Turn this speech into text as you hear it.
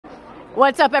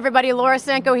What's up, everybody? Laura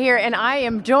Sanko here, and I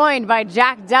am joined by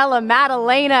Jack Della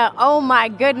Maddalena. Oh my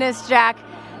goodness, Jack.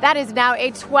 That is now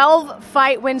a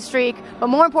 12-fight win streak, but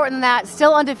more important than that,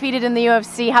 still undefeated in the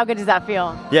UFC. How good does that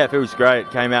feel? Yeah, it feels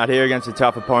great. Came out here against a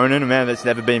tough opponent, a man that's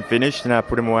never been finished, and I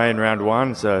put him away in round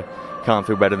one, so can't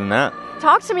feel better than that.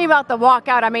 Talk to me about the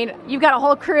walkout. I mean, you've got a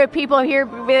whole crew of people here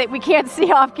we can't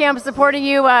see off camp supporting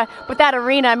you, but that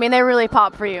arena, I mean, they really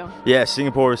pop for you. Yeah,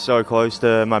 Singapore is so close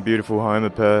to my beautiful home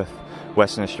of Perth,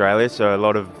 Western Australia, so a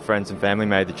lot of friends and family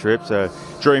made the trip, so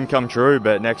dream come true,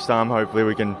 but next time hopefully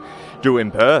we can do it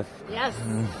in Perth. Yes.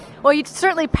 Well, you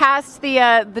certainly passed the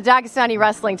Dagestani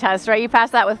wrestling test, right? You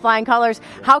passed that with flying colors.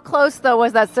 How close, though,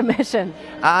 was that submission?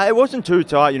 It wasn't too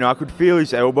tight, you know, I could feel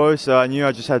his elbow, so I knew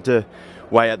I just had to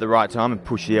wait at the right time and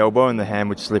push the elbow and the hand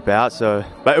would slip out, so,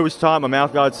 but it was tight. My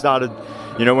mouth guard started,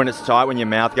 you know, when it's tight, when your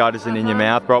mouth guard isn't in your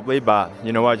mouth properly, but,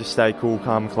 you know, I just stayed cool,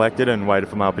 calm, collected and waited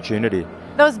for my opportunity.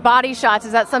 Those body shots,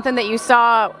 is that something that you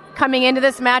saw coming into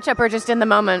this matchup or just in the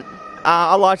moment?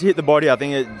 I like to hit the body. I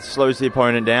think it slows the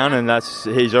opponent down, and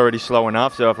he's already slow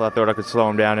enough, so if I thought I could slow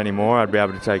him down anymore, I'd be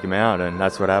able to take him out, and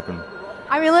that's what happened.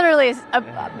 I mean, literally, it's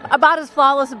about as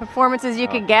flawless a performance as you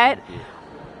could get.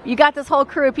 You got this whole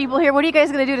crew of people here. What are you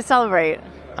guys going to do to celebrate?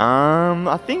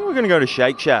 I think we're going to go to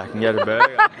Shake Shack and get a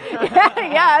burger.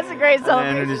 yeah, that's a great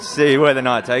celebration. And just see where the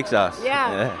night takes us.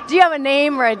 Yeah. Do you have a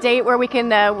name or a date where we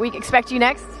expect you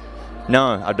next?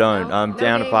 No, I don't. No? I'm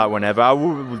down to fight whenever.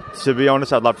 To be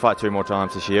honest, I'd love to fight 2 more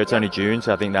times this year. It's only June,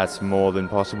 so I think that's more than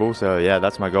possible. So, yeah,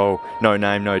 that's my goal. No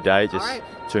name, no date, just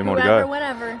 2 more to go.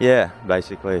 Whenever. Yeah,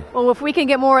 basically. Well, if we can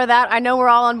get more of that, I know we're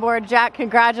all on board. Jack,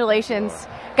 congratulations.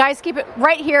 Guys, keep it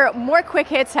right here. More quick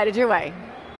hits headed your way.